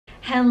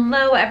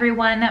Hello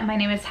everyone, my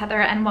name is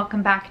Heather and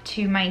welcome back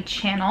to my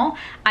channel.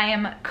 I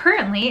am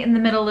currently in the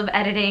middle of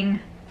editing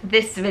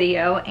this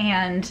video,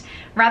 and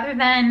rather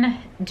than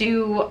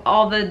do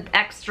all the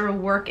extra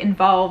work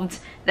involved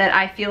that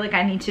I feel like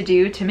I need to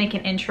do to make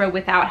an intro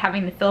without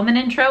having to film an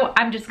intro,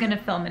 I'm just gonna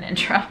film an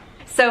intro.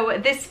 So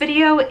this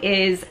video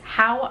is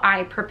how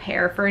I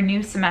prepare for a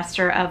new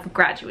semester of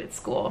graduate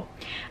school.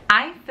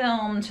 I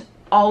filmed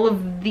all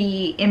of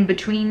the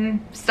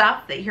in-between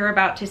stuff that you're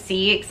about to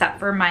see except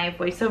for my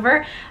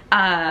voiceover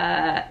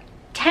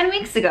 10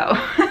 weeks ago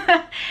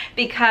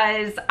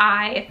because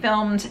I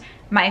filmed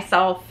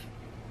myself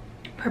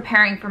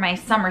preparing for my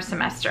summer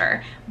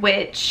semester,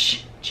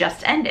 which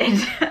just ended.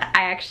 I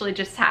actually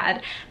just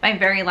had my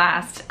very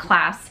last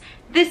class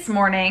this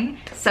morning,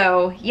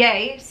 so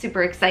yay,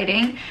 super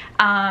exciting.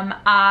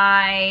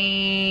 I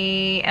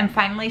am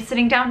finally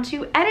sitting down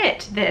to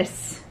edit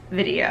this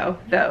video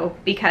though,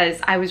 because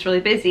I was really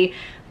busy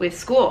with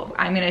school.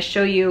 I'm going to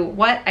show you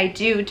what I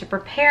do to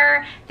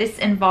prepare. This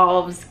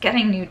involves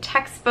getting new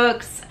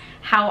textbooks,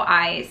 how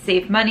I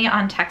save money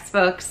on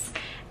textbooks,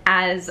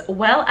 as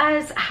well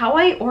as how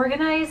I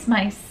organize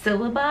my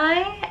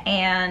syllabi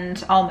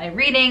and all my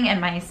reading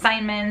and my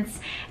assignments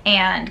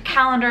and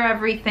calendar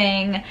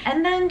everything,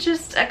 and then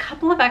just a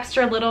couple of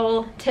extra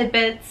little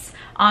tidbits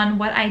on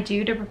what I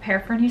do to prepare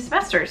for a new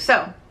semester.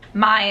 So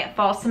my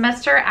fall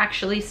semester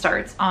actually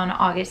starts on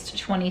August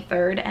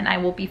 23rd, and I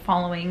will be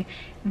following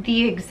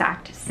the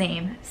exact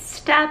same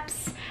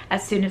steps.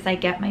 As soon as I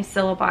get my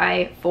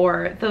syllabi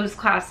for those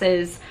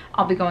classes,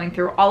 I'll be going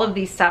through all of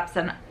these steps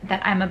that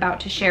I'm about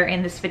to share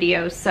in this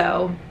video,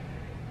 so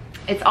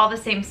it's all the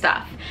same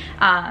stuff.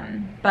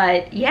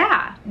 But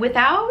yeah,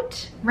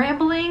 without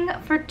rambling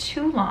for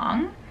too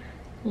long,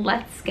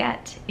 let's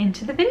get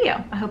into the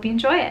video. I hope you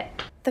enjoy it.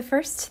 The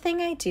first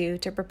thing I do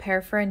to prepare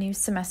for a new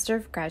semester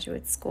of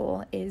graduate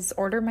school is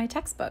order my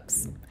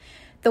textbooks.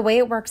 The way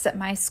it works at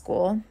my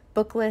school,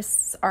 book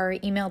lists are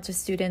emailed to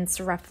students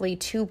roughly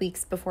 2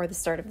 weeks before the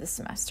start of the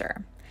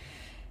semester.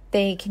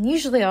 They can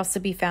usually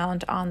also be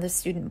found on the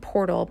student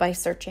portal by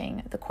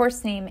searching the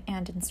course name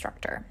and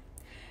instructor.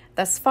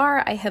 Thus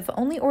far, I have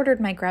only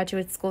ordered my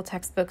graduate school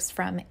textbooks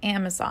from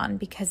Amazon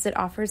because it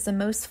offers the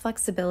most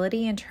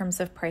flexibility in terms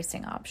of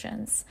pricing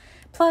options.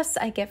 Plus,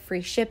 I get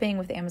free shipping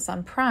with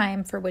Amazon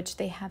Prime, for which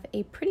they have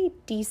a pretty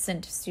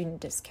decent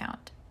student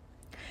discount.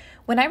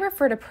 When I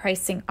refer to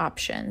pricing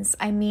options,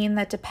 I mean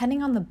that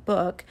depending on the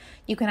book,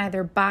 you can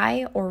either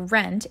buy or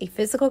rent a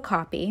physical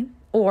copy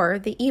or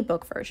the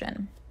ebook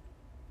version.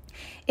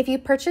 If you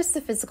purchase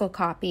the physical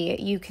copy,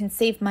 you can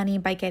save money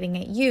by getting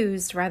it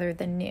used rather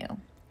than new.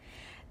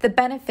 The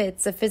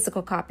benefits of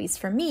physical copies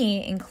for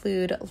me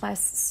include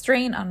less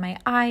strain on my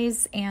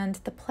eyes and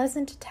the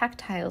pleasant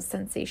tactile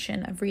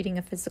sensation of reading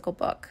a physical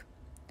book.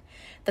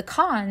 The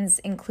cons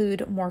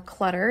include more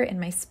clutter in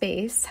my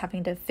space,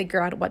 having to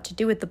figure out what to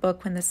do with the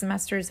book when the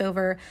semester is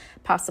over,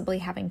 possibly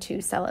having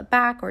to sell it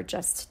back or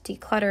just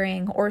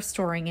decluttering or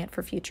storing it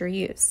for future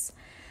use.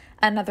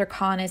 Another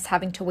con is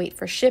having to wait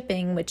for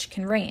shipping, which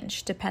can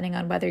range depending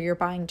on whether you're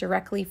buying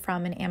directly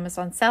from an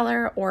Amazon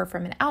seller or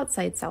from an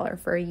outside seller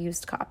for a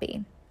used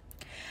copy.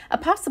 A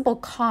possible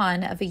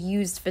con of a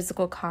used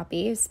physical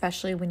copy,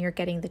 especially when you're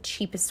getting the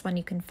cheapest one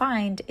you can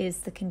find, is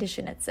the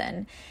condition it's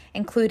in,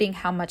 including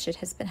how much it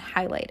has been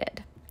highlighted.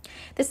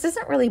 This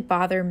doesn't really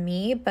bother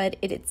me, but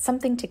it's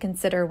something to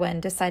consider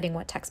when deciding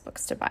what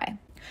textbooks to buy.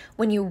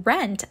 When you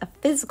rent a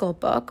physical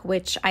book,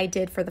 which I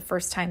did for the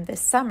first time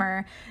this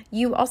summer,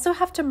 you also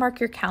have to mark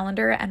your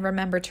calendar and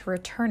remember to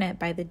return it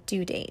by the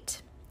due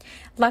date.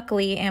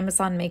 Luckily,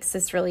 Amazon makes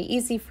this really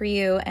easy for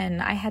you,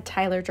 and I had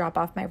Tyler drop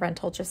off my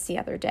rental just the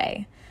other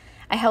day.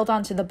 I held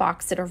on to the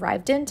box it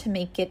arrived in to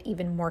make it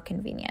even more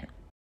convenient.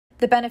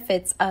 The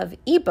benefits of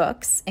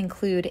ebooks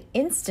include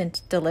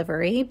instant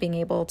delivery, being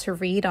able to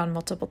read on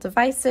multiple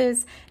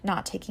devices,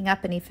 not taking up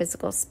any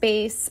physical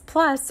space,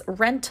 plus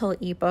rental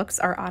ebooks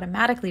are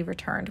automatically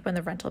returned when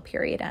the rental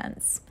period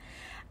ends.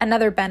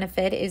 Another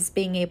benefit is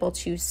being able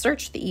to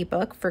search the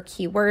ebook for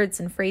keywords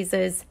and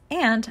phrases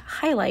and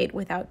highlight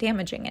without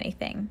damaging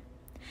anything.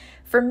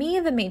 For me,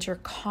 the major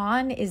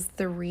con is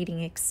the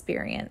reading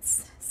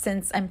experience.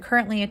 Since I'm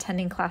currently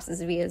attending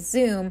classes via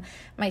Zoom,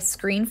 my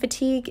screen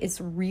fatigue is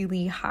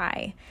really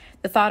high.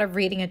 The thought of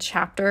reading a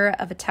chapter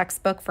of a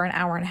textbook for an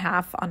hour and a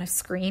half on a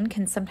screen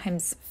can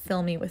sometimes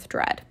fill me with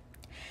dread.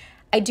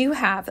 I do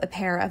have a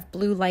pair of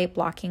blue light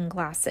blocking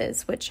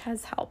glasses, which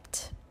has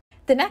helped.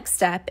 The next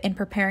step in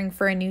preparing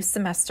for a new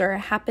semester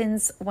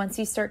happens once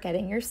you start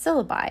getting your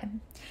syllabi.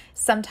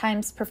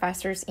 Sometimes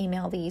professors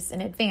email these in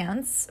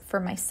advance. For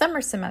my summer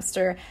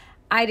semester,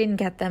 I didn't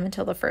get them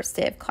until the first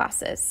day of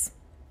classes.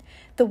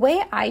 The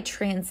way I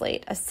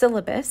translate a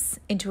syllabus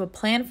into a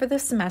plan for the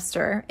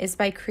semester is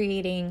by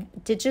creating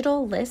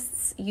digital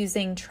lists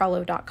using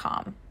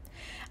Trello.com.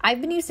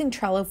 I've been using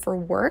Trello for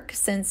work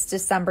since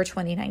December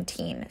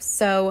 2019,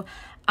 so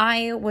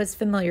I was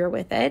familiar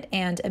with it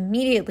and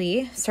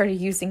immediately started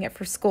using it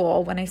for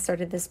school when I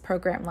started this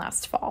program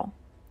last fall.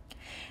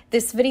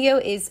 This video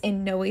is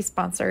in no way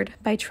sponsored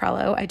by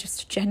Trello. I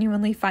just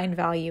genuinely find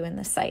value in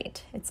the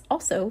site. It's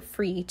also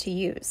free to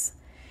use.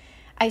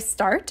 I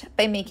start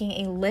by making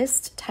a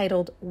list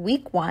titled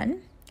Week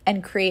 1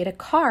 and create a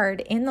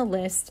card in the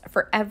list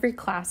for every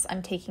class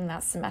I'm taking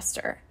that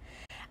semester.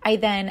 I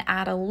then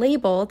add a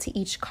label to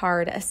each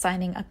card,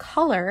 assigning a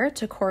color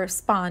to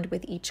correspond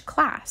with each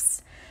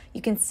class.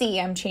 You can see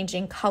I'm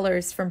changing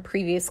colors from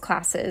previous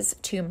classes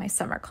to my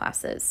summer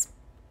classes.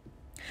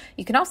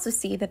 You can also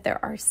see that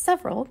there are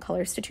several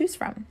colors to choose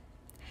from.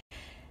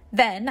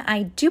 Then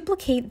I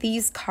duplicate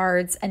these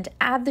cards and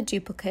add the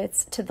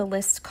duplicates to the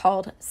list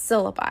called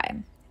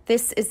syllabi.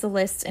 This is the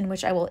list in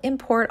which I will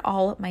import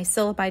all my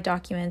syllabi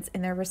documents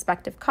in their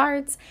respective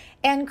cards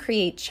and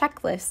create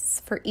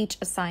checklists for each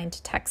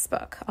assigned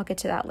textbook. I'll get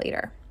to that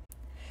later.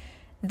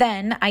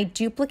 Then I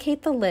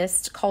duplicate the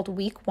list called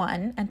Week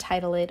 1 and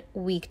title it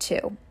Week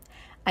 2.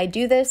 I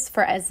do this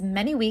for as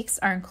many weeks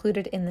are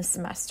included in the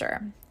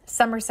semester.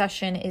 Summer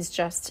session is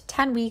just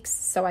 10 weeks,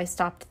 so I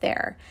stopped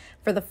there.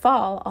 For the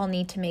fall, I'll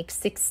need to make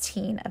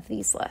 16 of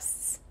these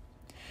lists.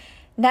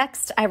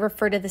 Next, I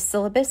refer to the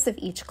syllabus of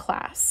each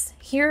class.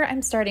 Here,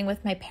 I'm starting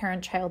with my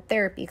parent-child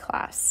therapy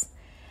class.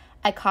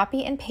 I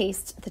copy and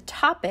paste the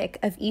topic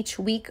of each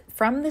week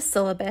from the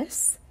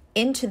syllabus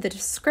into the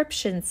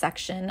description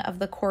section of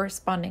the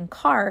corresponding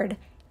card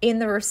in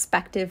the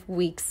respective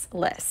week's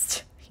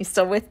list. You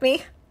still with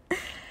me?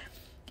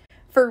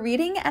 For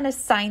reading and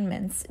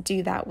assignments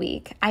due that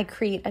week, I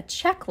create a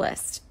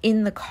checklist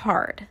in the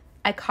card.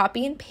 I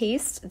copy and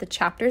paste the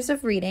chapters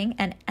of reading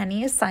and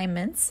any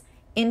assignments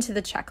into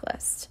the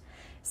checklist.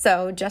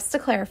 So just to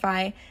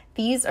clarify,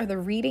 these are the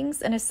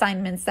readings and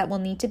assignments that will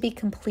need to be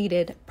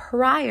completed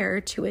prior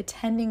to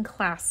attending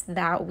class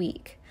that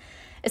week,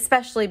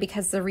 especially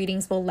because the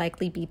readings will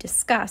likely be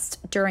discussed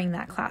during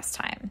that class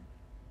time.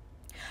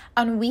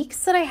 On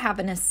weeks that I have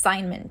an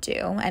assignment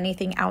due,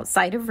 anything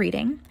outside of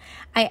reading,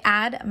 I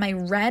add my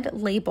red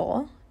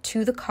label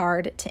to the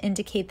card to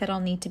indicate that I'll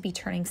need to be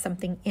turning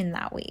something in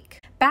that week.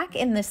 Back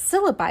in the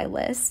syllabi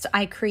list,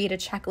 I create a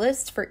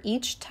checklist for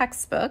each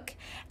textbook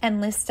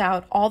and list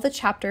out all the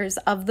chapters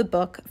of the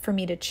book for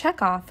me to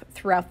check off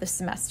throughout the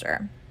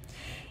semester.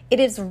 It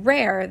is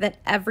rare that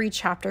every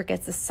chapter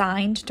gets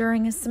assigned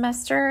during a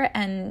semester,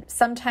 and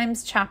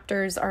sometimes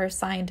chapters are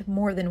assigned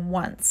more than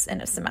once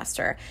in a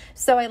semester,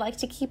 so I like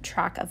to keep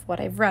track of what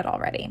I've read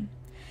already.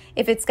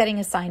 If it's getting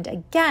assigned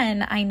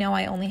again, I know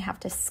I only have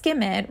to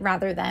skim it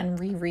rather than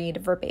reread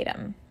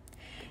verbatim.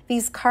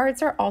 These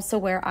cards are also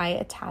where I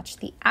attach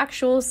the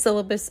actual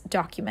syllabus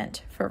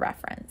document for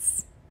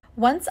reference.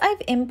 Once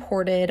I've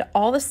imported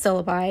all the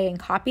syllabi and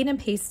copied and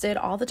pasted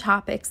all the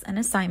topics and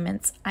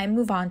assignments, I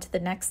move on to the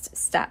next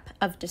step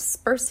of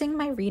dispersing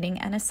my reading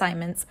and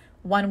assignments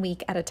 1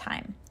 week at a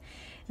time.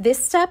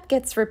 This step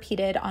gets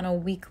repeated on a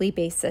weekly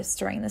basis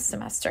during the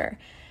semester.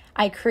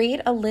 I create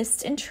a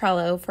list in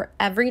Trello for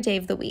every day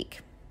of the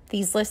week.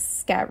 These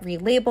lists get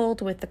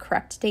relabeled with the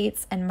correct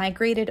dates and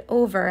migrated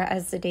over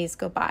as the days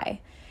go by.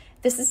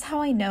 This is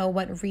how I know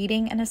what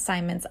reading and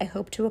assignments I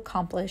hope to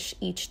accomplish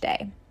each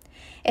day.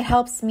 It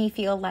helps me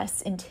feel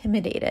less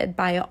intimidated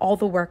by all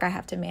the work I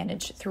have to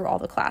manage through all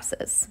the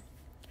classes.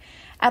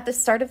 At the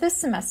start of this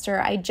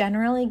semester, I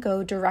generally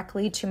go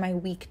directly to my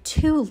week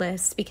 2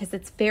 list because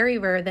it's very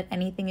rare that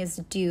anything is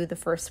due the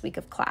first week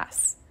of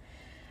class.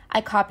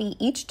 I copy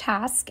each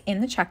task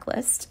in the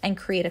checklist and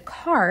create a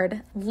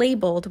card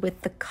labeled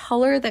with the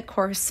color that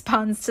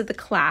corresponds to the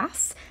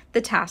class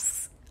the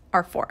tasks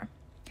are for.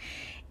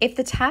 If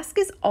the task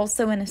is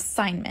also an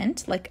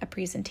assignment, like a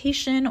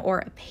presentation or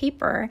a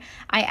paper,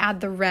 I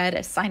add the red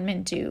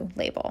assignment due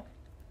label.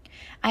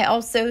 I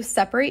also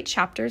separate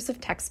chapters of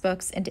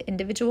textbooks into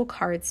individual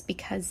cards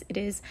because it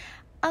is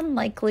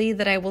unlikely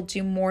that I will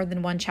do more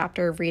than one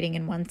chapter of reading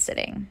in one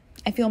sitting.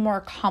 I feel more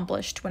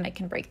accomplished when I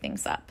can break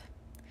things up.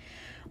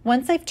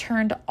 Once I've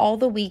turned all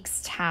the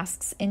week's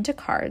tasks into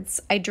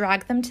cards, I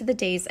drag them to the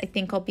days I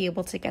think I'll be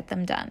able to get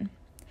them done.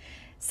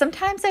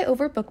 Sometimes I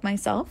overbook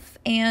myself,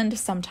 and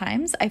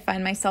sometimes I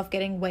find myself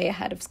getting way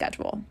ahead of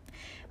schedule.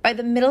 By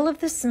the middle of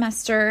the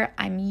semester,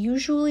 I'm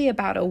usually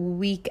about a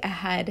week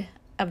ahead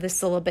of the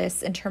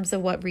syllabus in terms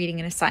of what reading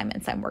and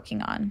assignments I'm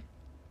working on.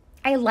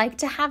 I like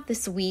to have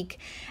this week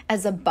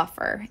as a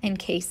buffer in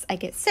case I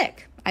get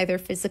sick, either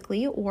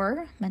physically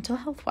or mental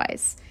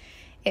health-wise.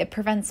 It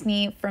prevents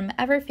me from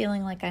ever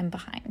feeling like I'm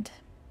behind.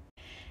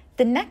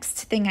 The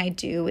next thing I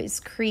do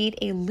is create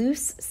a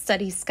loose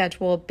study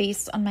schedule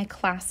based on my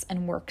class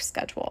and work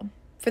schedule.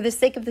 For the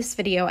sake of this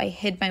video, I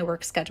hid my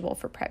work schedule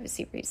for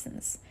privacy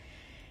reasons.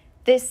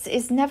 This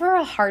is never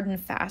a hard and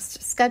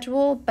fast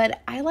schedule,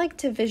 but I like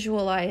to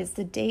visualize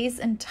the days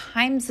and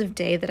times of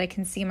day that I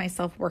can see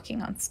myself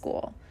working on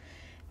school.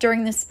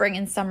 During the spring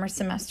and summer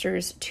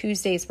semesters,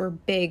 Tuesdays were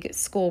big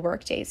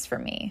schoolwork days for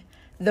me.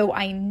 Though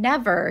I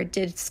never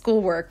did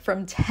schoolwork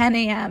from 10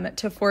 a.m.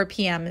 to 4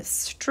 p.m.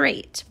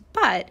 straight,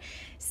 but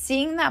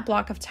seeing that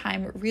block of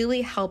time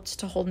really helped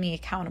to hold me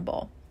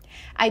accountable.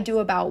 I do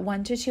about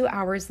 1 to 2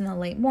 hours in the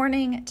late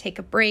morning, take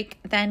a break,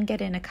 then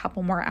get in a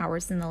couple more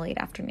hours in the late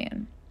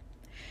afternoon.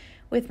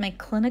 With my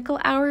clinical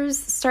hours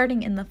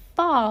starting in the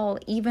fall,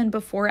 even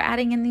before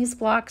adding in these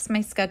blocks, my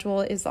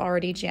schedule is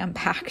already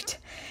jam-packed.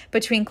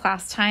 Between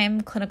class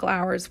time, clinical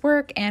hours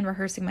work, and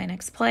rehearsing my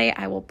next play,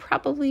 I will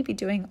probably be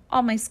doing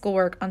all my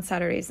schoolwork on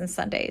Saturdays and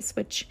Sundays,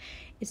 which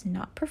is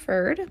not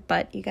preferred,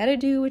 but you gotta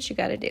do what you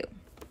gotta do.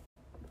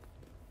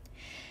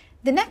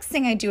 The next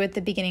thing I do at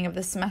the beginning of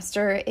the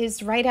semester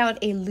is write out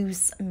a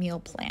loose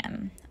meal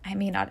plan. I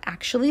may not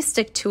actually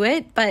stick to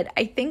it, but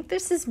I think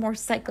this is more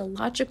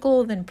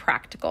psychological than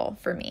practical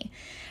for me.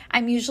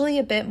 I'm usually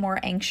a bit more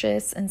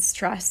anxious and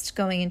stressed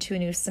going into a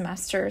new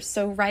semester,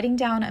 so writing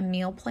down a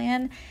meal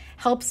plan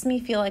helps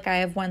me feel like I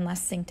have one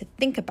less thing to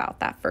think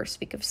about that first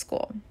week of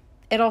school.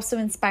 It also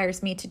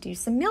inspires me to do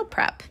some meal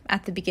prep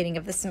at the beginning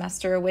of the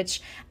semester,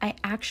 which I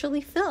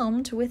actually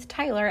filmed with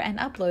Tyler and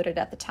uploaded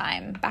at the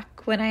time,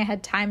 back when I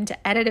had time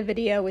to edit a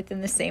video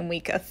within the same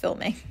week of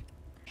filming.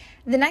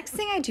 The next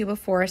thing I do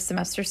before a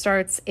semester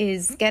starts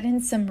is get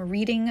in some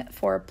reading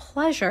for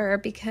pleasure,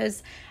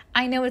 because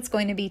I know it's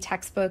going to be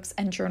textbooks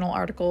and journal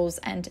articles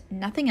and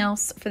nothing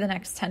else for the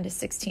next 10 to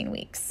 16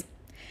 weeks.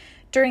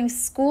 During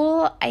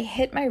school, I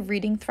hit my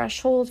reading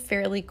threshold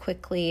fairly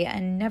quickly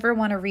and never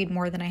want to read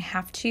more than I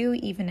have to,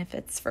 even if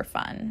it's for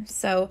fun.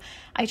 So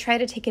I try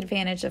to take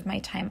advantage of my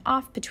time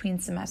off between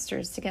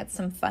semesters to get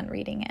some fun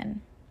reading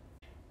in.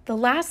 The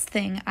last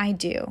thing I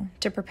do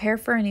to prepare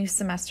for a new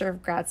semester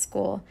of grad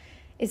school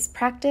is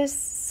practice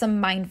some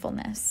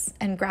mindfulness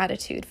and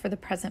gratitude for the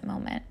present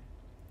moment.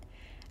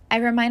 I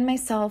remind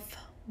myself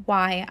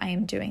why I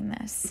am doing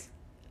this.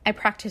 I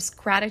practice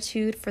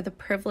gratitude for the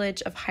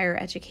privilege of higher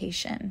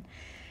education.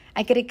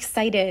 I get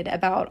excited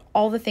about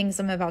all the things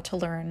I'm about to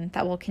learn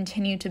that will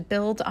continue to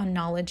build on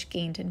knowledge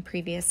gained in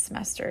previous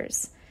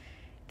semesters.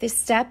 This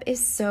step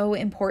is so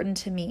important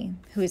to me,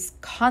 who is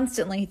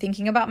constantly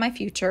thinking about my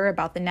future,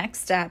 about the next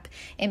step,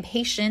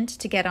 impatient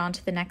to get on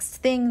to the next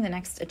thing, the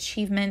next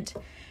achievement.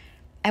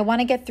 I want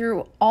to get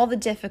through all the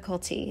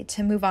difficulty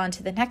to move on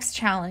to the next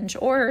challenge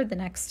or the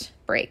next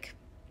break.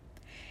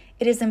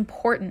 It is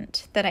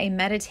important that I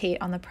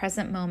meditate on the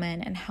present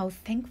moment and how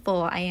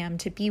thankful I am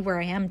to be where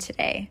I am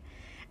today.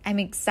 I'm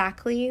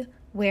exactly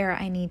where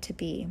I need to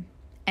be,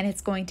 and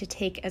it's going to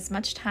take as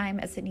much time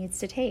as it needs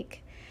to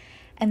take.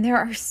 And there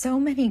are so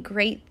many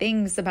great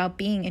things about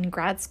being in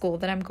grad school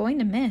that I'm going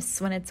to miss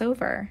when it's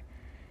over.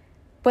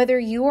 Whether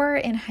you are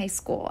in high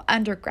school,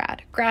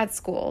 undergrad, grad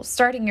school,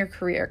 starting your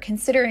career,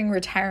 considering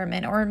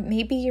retirement, or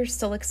maybe you're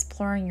still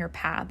exploring your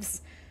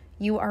paths,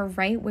 you are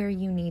right where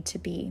you need to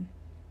be.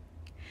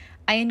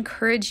 I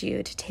encourage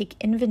you to take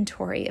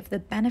inventory of the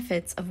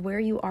benefits of where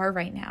you are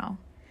right now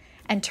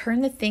and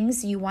turn the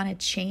things you want to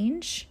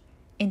change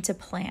into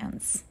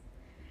plans.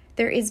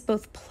 There is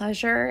both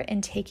pleasure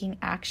in taking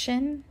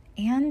action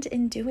and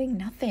in doing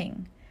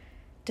nothing.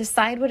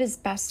 Decide what is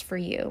best for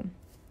you,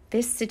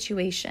 this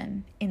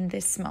situation, in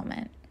this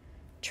moment.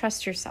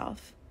 Trust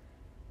yourself.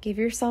 Give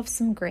yourself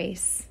some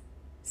grace.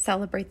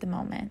 Celebrate the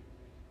moment.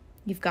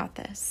 You've got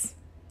this.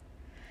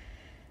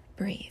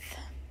 Breathe.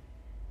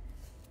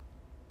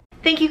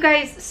 Thank you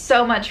guys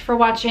so much for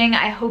watching.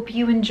 I hope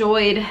you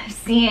enjoyed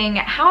seeing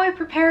how I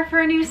prepare for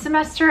a new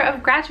semester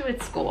of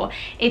graduate school.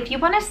 If you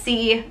want to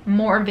see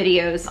more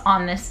videos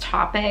on this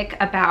topic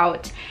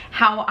about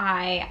how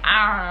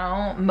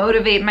I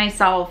motivate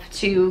myself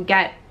to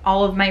get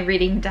all of my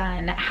reading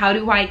done, how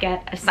do I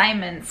get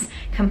assignments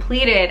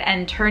completed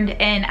and turned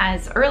in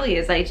as early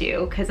as I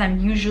do, because I'm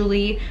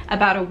usually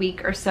about a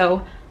week or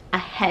so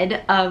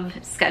ahead of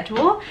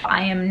schedule.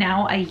 I am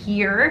now a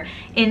year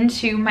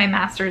into my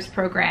master's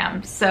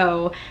program,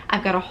 so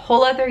I've got a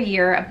whole other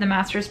year of the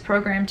master's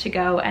program to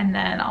go, and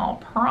then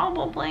I'll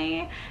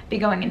probably be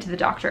going into the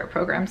doctorate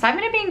program. So I'm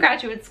going to be in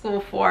graduate school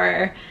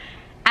for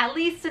at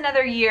least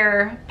another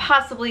year,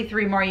 possibly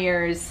 3 more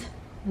years.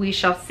 We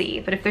shall see.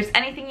 But if there's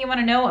anything you want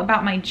to know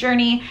about my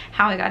journey,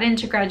 how I got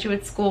into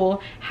graduate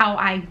school, how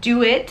I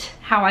do it,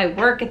 how I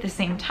work at the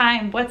same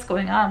time, what's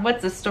going on,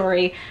 what's the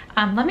story,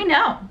 let me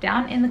know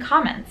down in the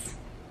comments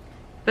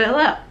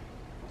below.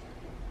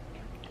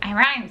 I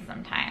rhyme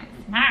sometimes.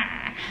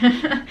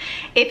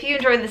 If you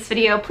enjoyed this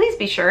video, please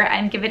be sure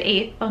and give it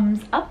a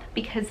thumbs up,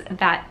 because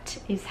that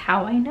is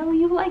how I know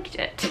you liked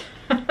it.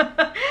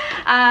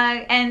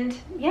 And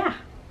yeah,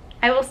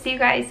 I will see you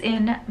guys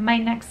in my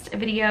next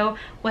video,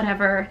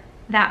 whatever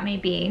that may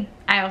be.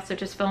 I also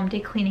just filmed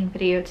a cleaning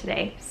video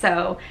today,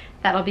 so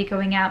that'll be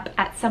going up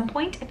at some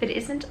point if it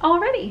isn't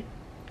already.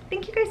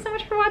 Thank you guys so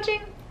much for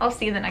watching. I'll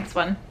see you in the next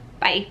one.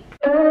 Bye.